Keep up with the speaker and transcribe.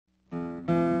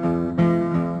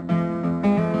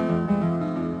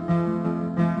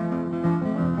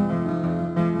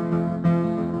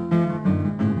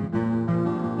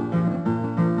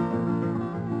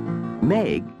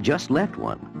just left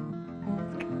one.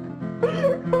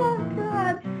 Oh,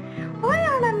 God. Why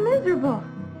aren't I miserable?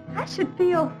 I should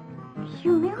feel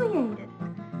humiliated,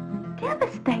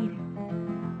 devastated.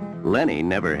 Lenny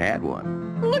never had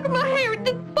one. Look at my hair. It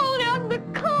just falling out in the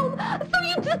comb. So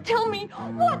you just tell me,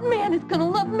 what man is gonna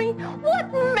love me?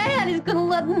 What man is gonna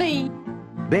love me?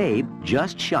 Babe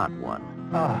just shot one.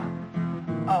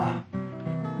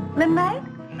 Lemonade?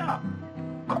 No.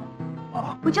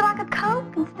 Would you like a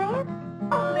Coke instead?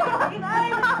 Oh, it's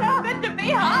so good to be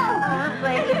home.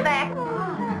 Glad you're back.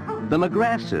 The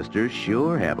McGrath sisters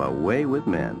sure have a way with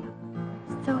men.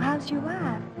 So how's your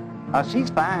wife? Oh, she's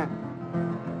fine.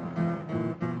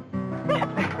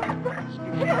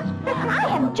 I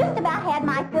have just about had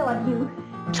my fill of you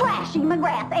trashy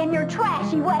McGrath and your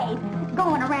trashy ways.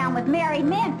 Going around with married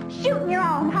men, shooting your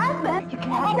own husband.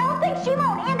 And don't think she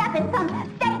won't end up in some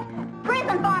state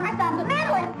prison farm or some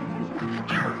mentalist.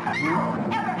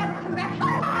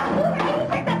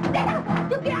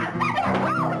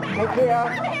 Take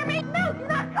care. Hear me? No, do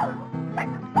not go.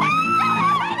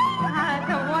 It's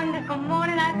a wonderful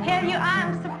morning. I tell you,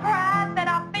 I'm surprised that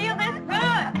I feel this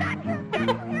good.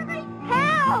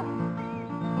 Help!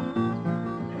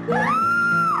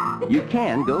 You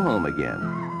can go home again.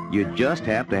 You just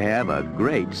have to have a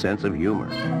great sense of humor.